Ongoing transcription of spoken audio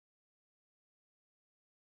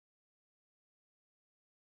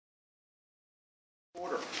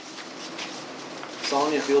Order.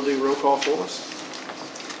 Sonia, if you'll do roll call for us.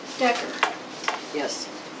 Decker. Yes.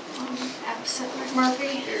 Absent.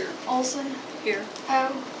 McMurphy. Here. Olson. Here.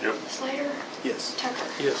 Poe. Yep. Slater. Yes. Tucker.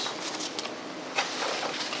 Yes.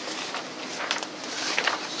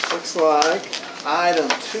 Looks like item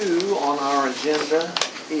 2 on our agenda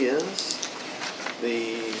is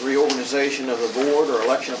the reorganization of the board or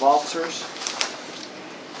election of officers.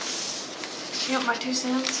 You want my 2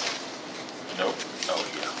 cents? Nope. Oh,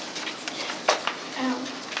 yeah.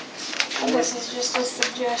 This is just a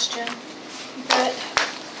suggestion, but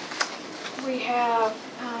we have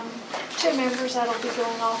 2 members that'll be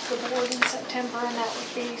going off the board in September, and that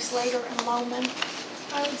would be Slater and Loman.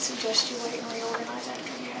 I would suggest you wait and reorganize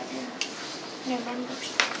after you have your new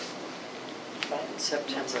members. But in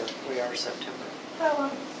September, we are September.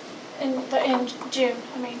 Well, in June,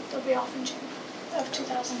 they'll be off in June of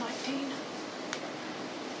 2019.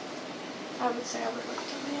 I would say I would wait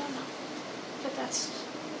till then, but that's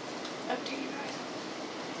up to you guys.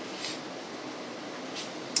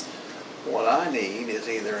 What I need is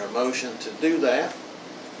either a motion to do that,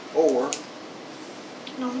 or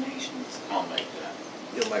Nominations. I'll make that.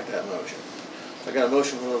 you'll make that motion. I got a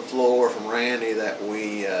motion from the floor from Randy that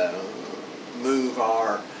we move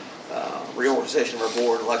our reorganization of our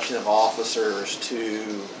board, election of officers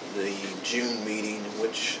to the June meeting, in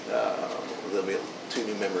which there'll be 2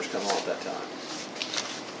 new members come on at that time.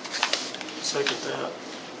 Second that.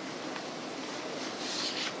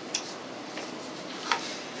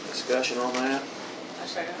 Discussion on that? I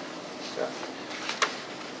second. Okay.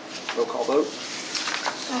 Roll call vote?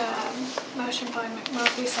 Motion by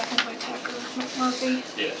McMurphy, second by Tucker. McMurphy.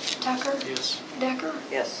 Yes. Tucker. Yes. Decker.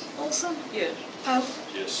 Yes. Olson. Yes. Poe.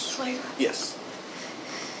 Yes. Slater. Yes.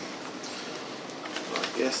 Well,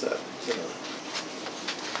 I guess that,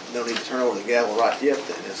 no need to turn over the gavel right yet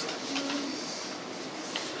then, is it?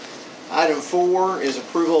 Item 4 is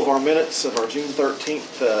approval of our minutes of our June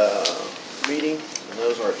 13th meeting, and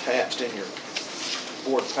those are attached in your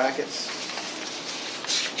board packets.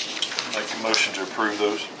 Make a motion to approve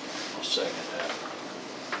those. I'll second that.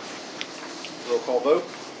 Roll call vote?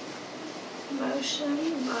 Motion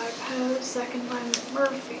by Poe, second by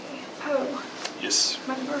McMurphy. Poe. Yes.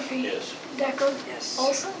 McMurphy. Yes. Decker. Yes.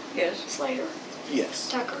 Olson. Yes. Slater. Yes.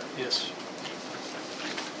 Tucker. Yes.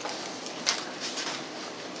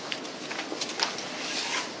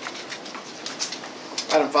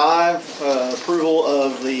 Item 5, approval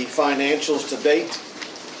of the financials to date.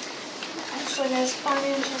 Actually, there's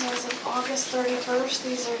financials as of August 31st.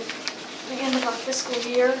 These are the end of our fiscal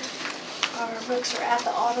year. Our books are at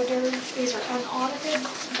the auditor. These are unaudited,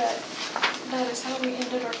 but that is how we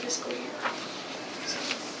ended our fiscal year.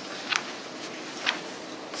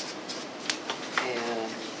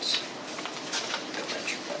 And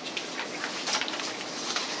that's your budget.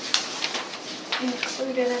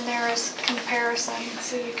 Included in there is comparison,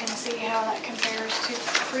 so you can see how that compares to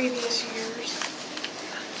previous years.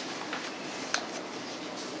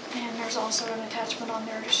 And there's also an attachment on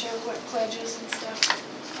there to show what pledges and stuff.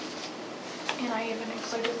 And I even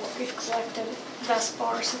included what we've collected thus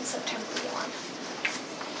far since September 1.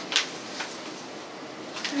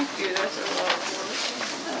 Thank you, that's a lot of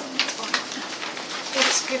work.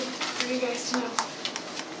 It's good for you guys to know.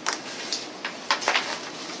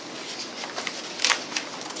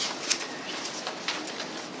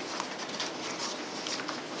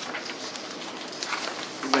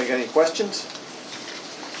 Anybody got any questions?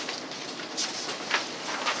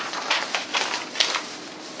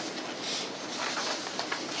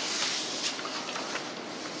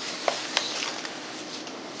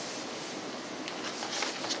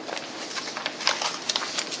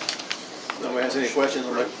 Nobody has any questions?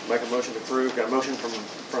 We'll make a motion to approve. Got a motion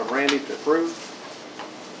from Randy to approve.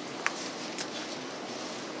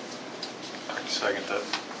 I can second that.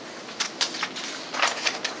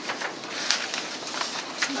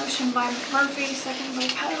 Motion by McMurphy, second by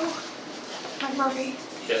Poe. McMurphy.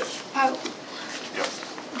 Yes. Poe. Yep.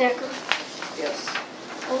 Decker. Yes.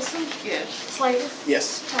 Olson. Yes. Slater.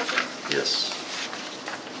 Yes. Tucker. Yes.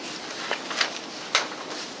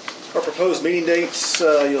 Our proposed meeting dates,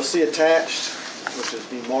 you'll see attached, which is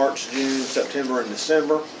be March, June, September, and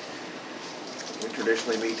December. We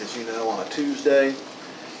traditionally meet, as you know, on a Tuesday.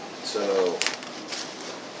 So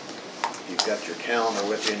if you've got your calendar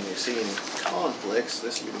with you and you see any conflicts,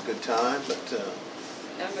 this would be a good time. But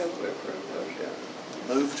I move we approve those.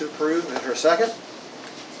 yeah. Move to approve. Is there a second?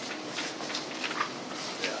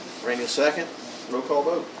 Yeah. Randy, second. Roll call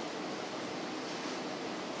vote.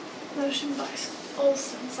 Motion by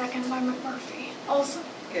Olson, second by McMurphy. Olson.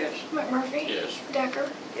 Yes. McMurphy. Yes.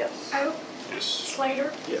 Decker. Yes. Poe. Yes.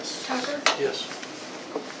 Slater. Yes. Tucker. Yes.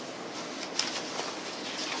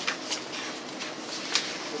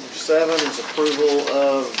 Number 7 is approval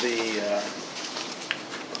of the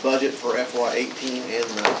budget for FY18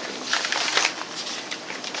 and 19.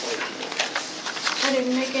 I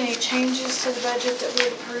didn't make any changes to the budget that we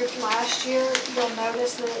approved last year. You'll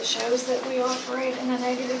notice that it shows that we operate in a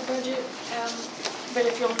negative budget. But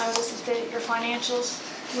if you'll notice that your financials,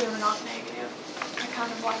 we were not negative. I kind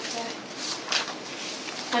of like to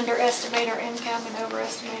underestimate our income and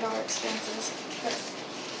overestimate our expenses. But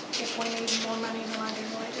if we need more money than I do,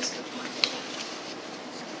 I just go find it.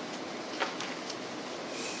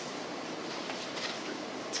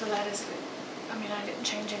 So that is the, I didn't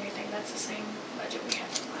change anything. That's the same budget we had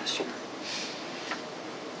from last year.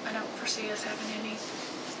 I don't foresee us having any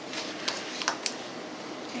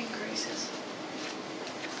increases.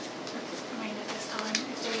 At this time,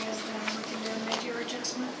 if there is, then we can do a mid-year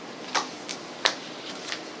adjustment.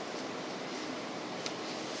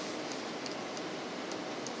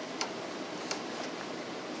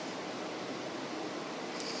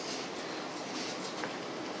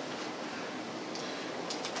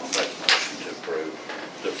 I'll make a motion to approve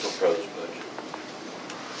the proposed budget.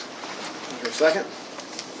 Is there a second?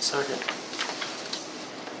 Second.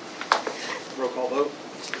 Roll call vote.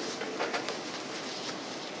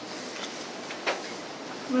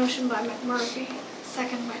 Motion by McMurphy,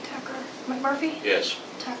 second by Tucker. McMurphy? Yes.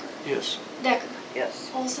 Tucker. Yes. Decker. Yes.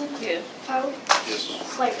 Olson? Yes. Poe? Yes.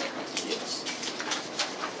 Slater? Yes.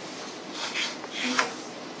 Thank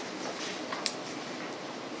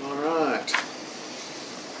you. All right.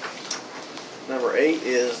 Number 8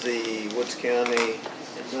 is the Woods County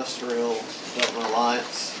Industrial Development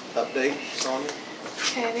Alliance update. Sonia?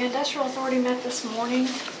 Okay, the Industrial Authority met this morning,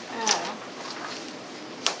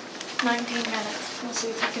 19 minutes. We'll see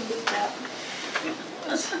if we can beat that.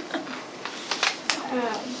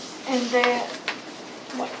 And then,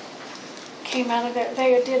 what came out of there,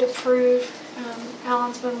 they did approve,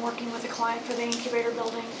 Alan's been working with a client for the incubator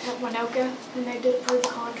building at Winoka, and they did approve a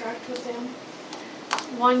contract with them.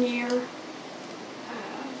 1 year,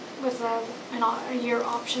 with a year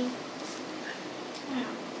option.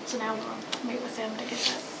 So now we'll meet with them to get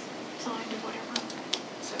that signed or whatever.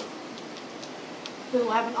 So we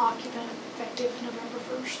will have an occupant effective November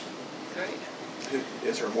 1st. Great.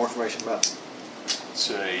 Is there more information about it? It's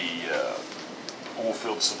a oil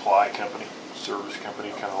field supply company, service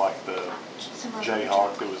company, kind of like the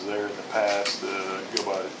Jayhawk that was there in the past, go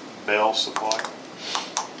by Bell Supply.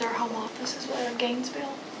 Their home office is in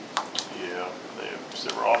Gainesville. Yeah, they have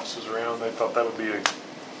several offices around. They thought that would be a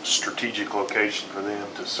strategic location for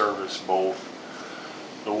them to service both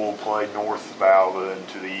the oil play north of Alva and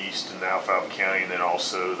to the east in Alfalfa County, and then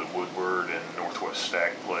also the Woodward and Northwest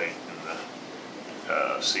Stack plate in the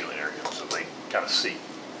Sealing area. So they kind of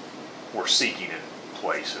were seeking a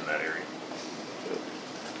place in that area.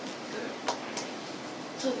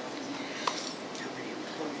 So How many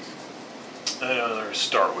employees? They're going to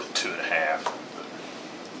start with 2.5.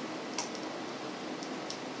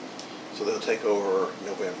 So they'll take over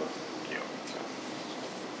November. Yeah.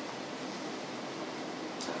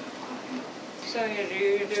 So do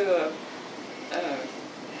you do a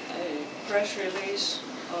press release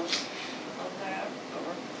on that,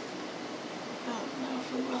 or? I don't know if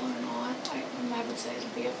we will or not. I would say it'll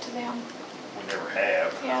be up to them. We never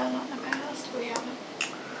have. Yeah, not in the past. We haven't.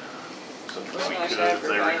 Something It's we nice could if they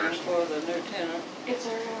were advertising interested. for the new tenant. If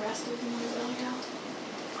they're interested, then we will, yeah.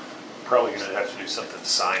 Probably going to have to do something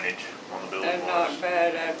signage on the building. And not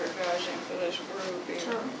bad advertising for this group either.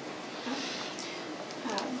 Sure.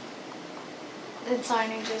 Then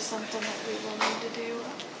signage is something that we will need to do.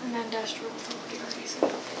 And the industrial authority already said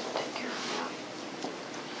that they will take care of that.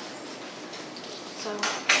 So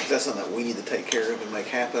Is that something that we need to take care of and make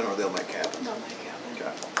happen, or they'll make happen? they'll make it happen.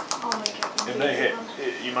 Okay. I'll make it happen.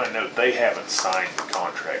 And you might note, they haven't signed the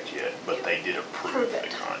contract yet, but they did approve Approve the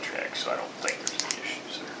it. contract, so I don't think there's any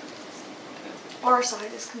issues there. Our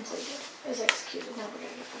side is completed, is executed. Now we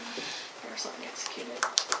gotta get their side executed.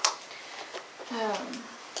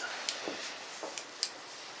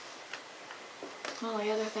 Well,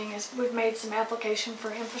 the other thing is we've made some application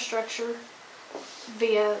for infrastructure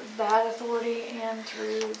via that authority and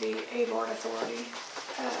through the ABORD authority,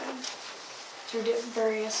 through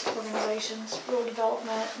various organizations, rural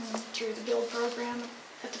development, and through the build program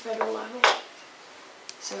at the federal level.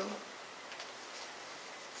 So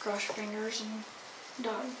cross your fingers and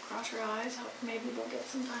cross your eyes, hope maybe we'll get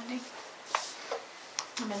some funding.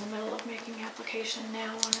 I'm in the middle of making application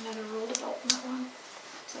now on another rural development one,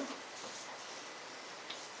 so.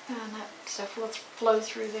 And that stuff will flow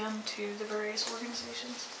through them to the various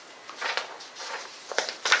organizations.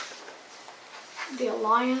 The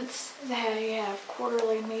Alliance, they have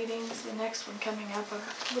quarterly meetings. The next one coming up, I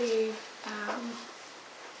believe,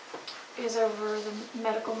 is over the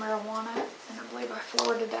medical marijuana, and I believe I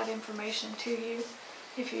forwarded that information to you.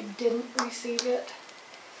 If you didn't receive it,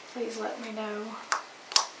 please let me know.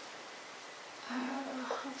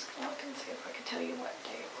 Let's look and see if I can tell you what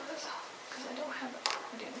day it was, because I don't have it,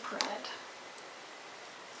 I didn't print it.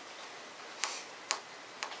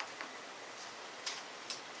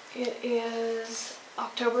 It is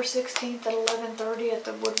October 16th at 11:30 at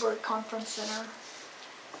the Woodward Conference Center.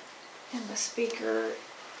 And the speaker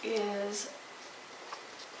is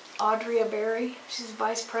Audria Berry. She's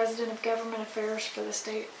Vice President of Government Affairs for the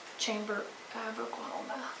State Chamber of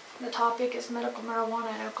Oklahoma. The topic is medical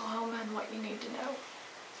marijuana in Oklahoma and what you need to know.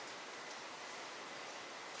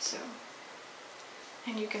 So,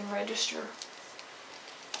 and you can register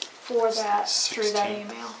for that through that 16th.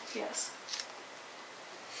 email, yes.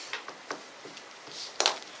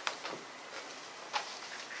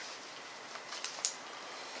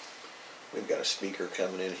 We've got a speaker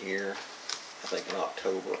coming in here, I think in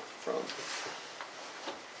October, from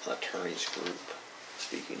an attorney's group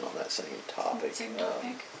speaking on that same topic. Same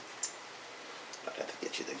topic. I'd have to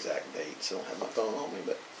get you the exact dates. I don't have my phone on me,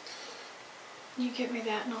 but You give me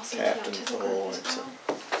that and I'll send it out Captain to the Cole, group as it's a well.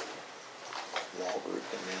 law group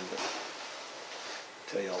coming in to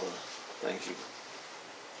tell you all the things you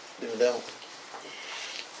do and don't.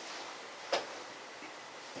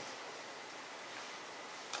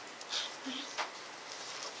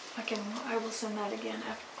 I will send that again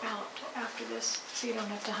out after this, so you don't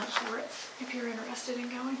have to hunt for it if you're interested in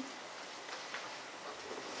going.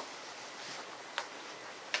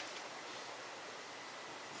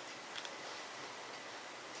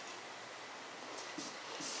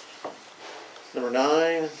 Number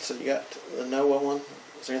 9, so you got the NOAA one.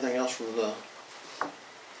 Is there anything else from the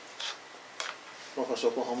Northwest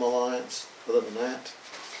Oklahoma Alliance other than that?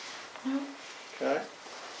 No? Okay.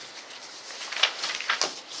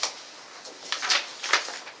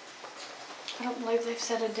 I don't believe they've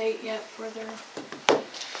set a date yet for their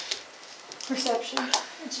reception.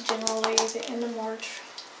 It's generally the end of March.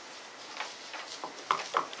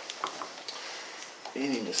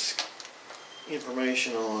 Any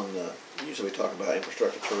information on, usually we talk about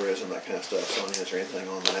infrastructure, tourism, that kind of stuff. Sonia, is there anything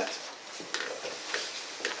on that?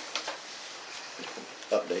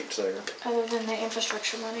 Updates there? Other than the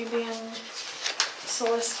infrastructure money being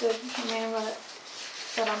solicited,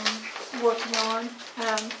 that I'm working on.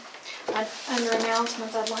 Under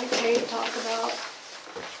announcements, I'd like Kay to talk about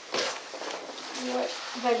what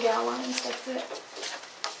the gala and stuff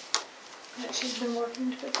that she's been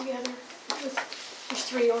working to put together. There's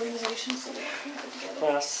 3 organizations that are working to put together.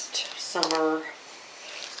 Last summer,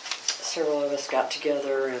 several of us got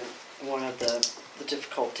together, and one of the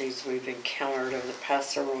difficulties we've encountered over the past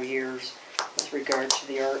several years with regard to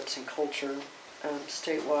the arts and culture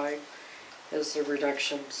statewide is the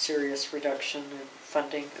serious reduction in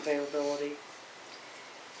funding availability.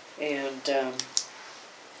 And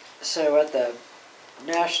so at the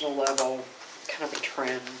national level, kind of a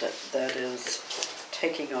trend that is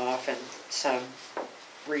taking off in some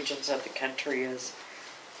regions of the country is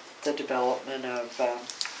the development of kind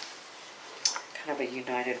of a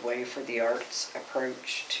united way for the arts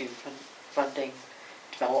approach to funding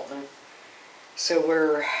development. So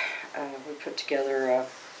we put together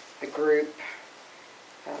a group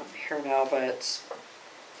here in Alva. It's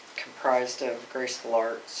comprised of Graceful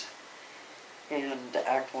Arts and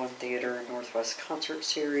Act One Theater and Northwest Concert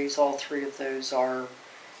Series. All 3 of those are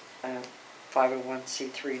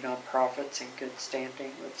 501c3 nonprofits in good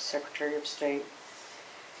standing with the Secretary of State,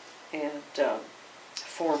 and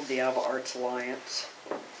formed the Alva Arts Alliance.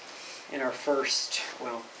 In our first,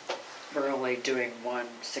 we're only doing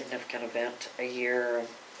one significant event a year, and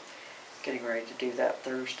getting ready to do that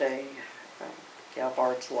Thursday. The Alva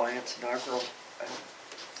Arts Alliance inaugural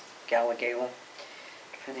gala,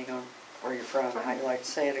 depending on where you're from, how you like to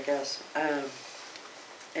say it, I guess.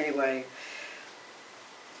 Anyway,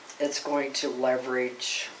 it's going to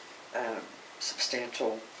leverage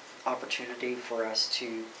substantial opportunity for us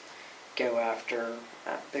to go after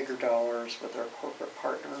bigger dollars with our corporate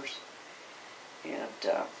partners.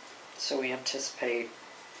 And so we anticipate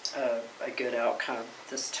a good outcome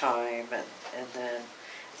this time, and then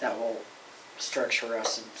that will structure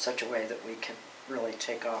us in such a way that we can really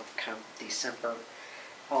take off come December.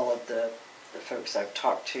 All of the folks I've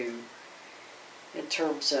talked to in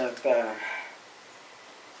terms of the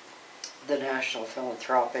national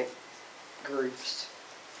philanthropic groups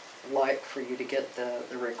like for you to get the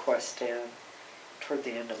request in toward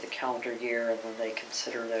the end of the calendar year, and then they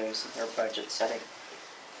consider those in their budget setting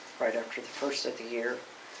right after the first of the year.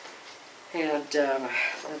 And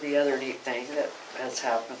the other neat thing that has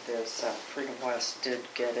happened is Freedom West did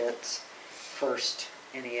get its first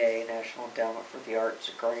NEA, National Endowment for the Arts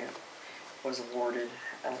grant, was awarded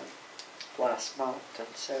last month,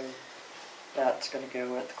 and so that's going to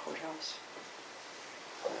go at the courthouse.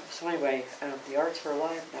 So anyway, the arts are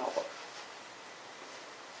alive now.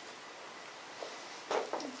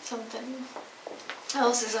 Something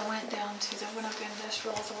else is I went down to the Winoka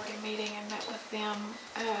Industrial Authority meeting and met with them,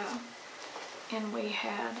 and we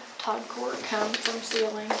had Todd Court come from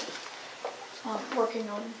Sealing, working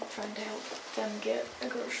on trying to help them get a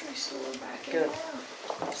grocery store back in Good.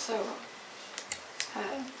 there. So,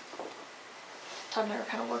 Todd and I are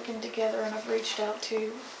kind of working together, and I've reached out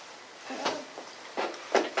to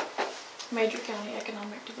Major County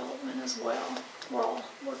Economic Development as well. We're all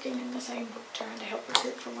working in the same, trying to help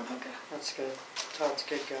recruit for Winoka. That's good. Todd's a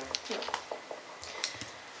good guy. Yep.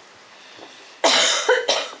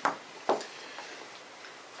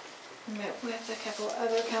 Met with a couple of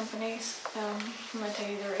other companies. I'm going to tell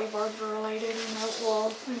you they're ABARD related and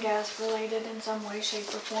oil and gas related in some way, shape,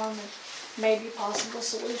 or form, and maybe possible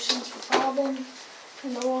solutions for problems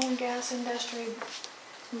in the oil and gas industry,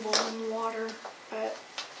 boiling water, but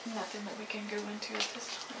nothing that we can go into at this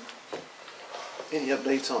time. Any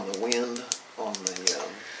updates on the wind on the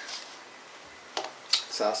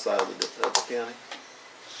south side of the county?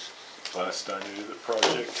 Last I knew, the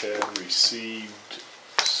project had received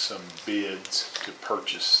some bids to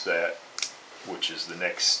purchase that, which is the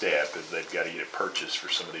next step, is they've got to get it purchased for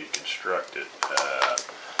somebody to construct it.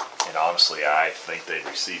 And honestly, I think they'd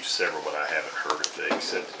received several, but I haven't heard if they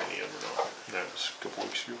accepted any of them or not. And that was a couple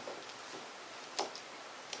weeks ago.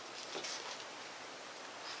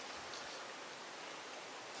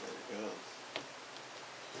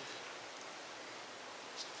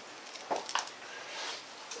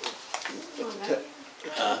 Very good.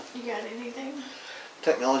 You got anything?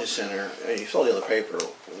 Technology Center, you saw it in the paper,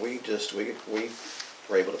 we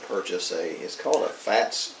were able to purchase it's called a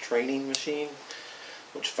FATS training machine,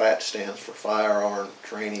 which FATS stands for Firearm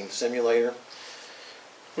Training Simulator.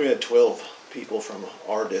 We had 12 people from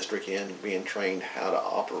our district being trained how to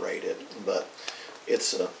operate it, but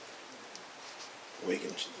it's we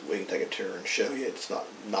can take a tour and show you. It's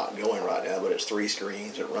not going right now, but it's 3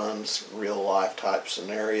 screens. It runs real life type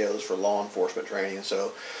scenarios for law enforcement training.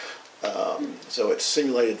 So it's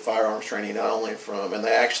simulated firearms training, not only and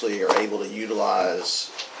they actually are able to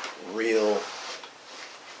utilize real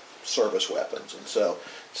service weapons. And so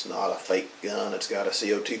it's not a fake gun. It's got a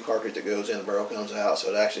CO2 cartridge that goes in, the barrel comes out,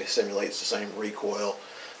 so it actually simulates the same recoil.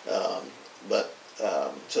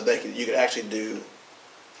 So you could actually do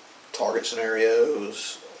target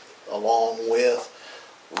scenarios along with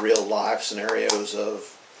real life scenarios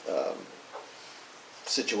of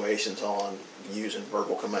situations on using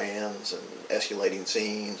verbal commands and escalating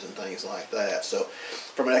scenes and things like that. So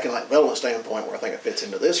from an economic development standpoint, where I think it fits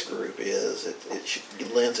into this group is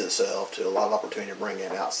it lends itself to a lot of opportunity to bring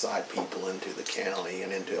in outside people into the county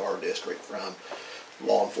and into our district, from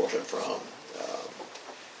law enforcement, from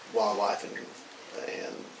wildlife and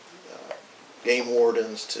game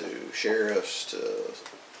wardens to sheriffs to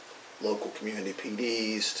local community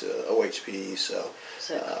PDs to OHPs. So Is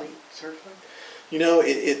that cleat certified? you know,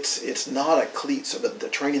 it's not a cleat, so the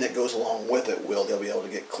training that goes along with it they'll be able to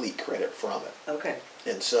get cleat credit from it. Okay.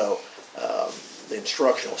 And so the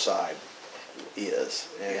instructional side is,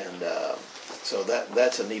 and so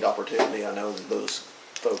that's a neat opportunity. I know that those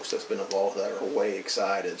folks that's been involved with that are way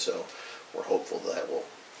excited, so we're hopeful that will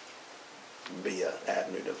be an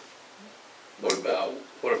avenue to. What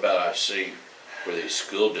about I see where these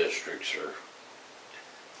school districts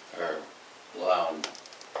are allowing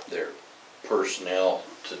their personnel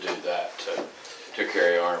to do that, to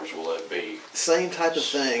carry arms? Will it be? Same type of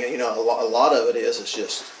thing. You know, a lot of it is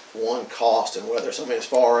just one, cost, and whether something as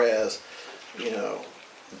far as, you know,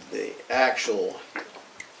 the actual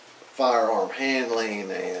firearm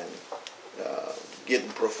handling and getting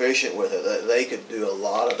proficient with it. They could do a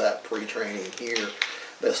lot of that pre-training here.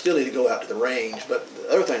 They'll still need to go out to the range, but the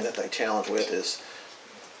other thing that they challenge with is,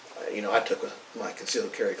 you know, I took my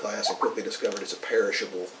concealed carry class and quickly discovered it's a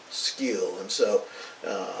perishable skill, and so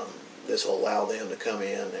this will allow them to come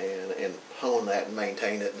in and hone that and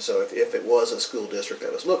maintain it. And so if it was a school district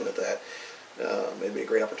that was looking at that, it'd be a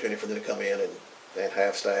great opportunity for them to come in and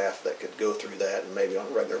have staff that could go through that, and maybe on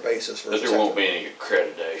a regular basis. But there won't be any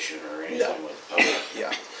accreditation or anything with the public.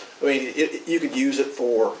 Yeah, I mean, you could use it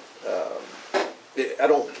for.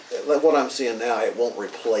 What I'm seeing now, it won't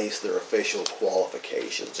replace their official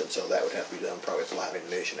qualifications, and so that would have to be done probably with live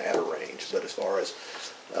ammunition at a range. But as far as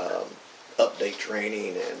update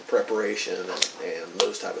training and preparation and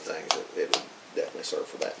those type of things. It would definitely serve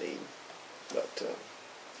for that need. But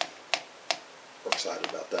we're excited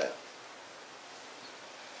about that.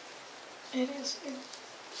 It is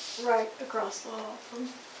right across the hall from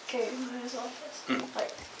Katie Maya's office,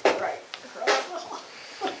 like right across the hall.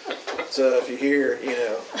 So if you hear,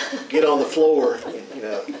 get on the floor,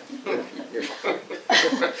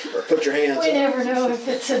 or put your hands We up. never know if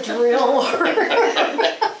it's a drill or.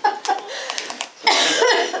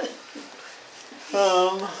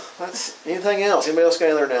 Anything else? Anybody else got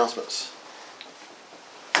any other announcements?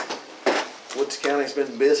 Woods County's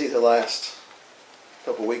been busy the last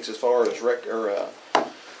couple of weeks as far as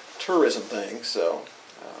tourism things, so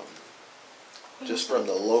just from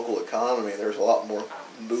the local economy, there's a lot more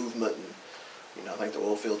movement, and I think the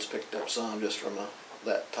oil fields picked up some just from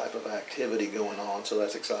that type of activity going on, so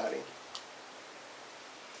that's exciting.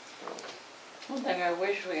 One thing I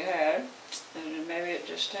wish we had, and maybe it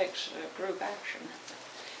just takes group action,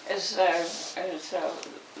 is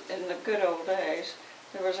in the good old days,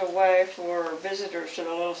 there was a way for visitors to the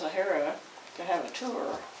Little Sahara to have a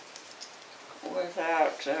tour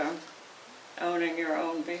without owning your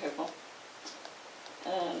own vehicle.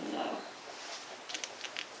 And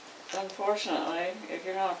unfortunately, if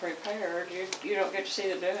you're not prepared, you don't get to see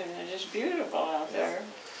the dunes. It's just beautiful out there.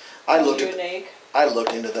 I Unique.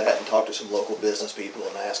 looked into that and talked to some local business people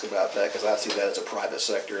and asked about that, because I see that as a private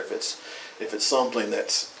sector. If it's something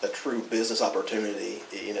that's a true business opportunity,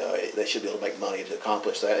 they should be able to make money to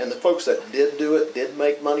accomplish that. And the folks that did do it did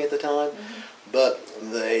make money at the time, but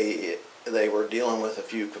they were dealing with a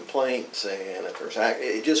few complaints, and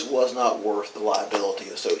it just was not worth the liability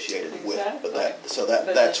associated with that. So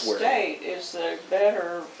that's where. But the state is the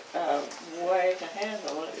better way to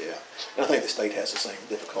handle it. Yeah, and I think the state has the same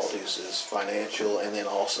difficulties as financial, and then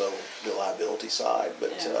also the liability side.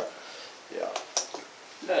 But yeah.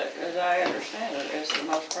 But as I understand it, it's the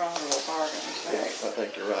most profitable part of the Yeah, state. I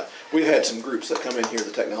think you're right. We've had some groups that come in here to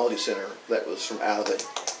the Technology Center that was from out of the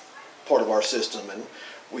part of our system, and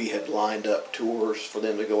we had lined up tours for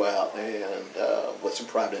them to go out, and with some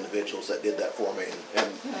private individuals that did that for me,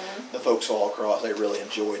 and the folks all across, they really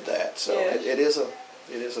enjoyed that. So Yes. it is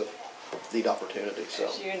a neat opportunity. So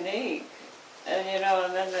It's unique. And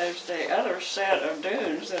and then there's the other set of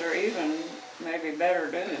dunes that are even maybe better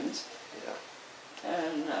dunes. yeah,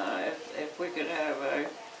 And if we could have a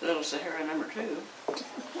Little Sahara #2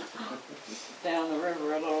 down the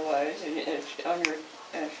river a little ways, and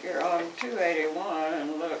if you're on 281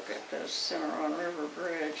 and look at the Cimarron River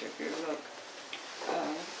Bridge, if you look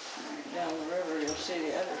down the river, you'll see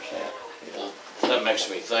the other set. That makes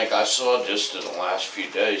me think, I saw just in the last few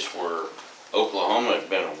days where Oklahoma had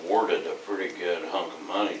been awarded a pretty good hunk of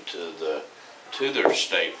money to their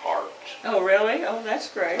state parks. Oh, really? Oh, that's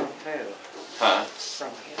great. Huh?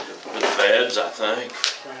 From The feds, I think.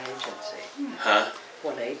 what agency? Huh?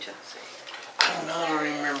 What agency? I don't know, I don't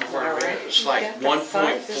remember where it was. It was like You have to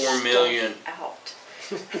find this 1.4 million, stuff out.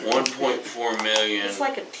 1.4 million. It's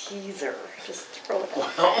like a teaser. Just throw it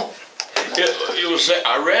out. Well, it was,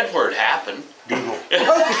 I read where it happened.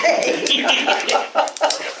 Okay.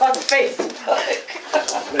 On Facebook.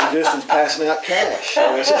 been just as passing out cash.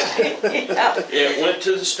 So Yeah. It went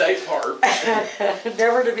to the state park.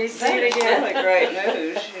 Never to be seen That's again. really great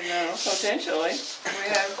news, potentially. We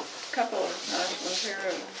have a couple of nice ones here,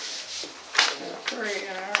 and 3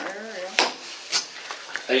 in our area.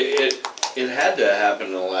 It had to happen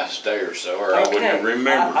in the last day or so, or I wouldn't have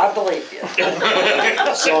remembered. I believe you.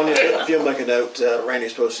 Sonia, if you'll make a note,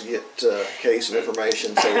 Randy's supposed to get Kay some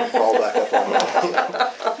information, so we'll follow back up on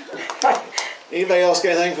that. Anybody else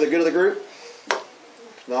got anything for the good of the group?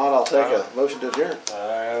 If not, I'll take a motion to adjourn.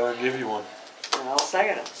 I'll give you one. I'll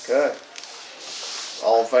second it. Okay.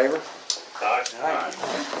 All in favor? All right. All right.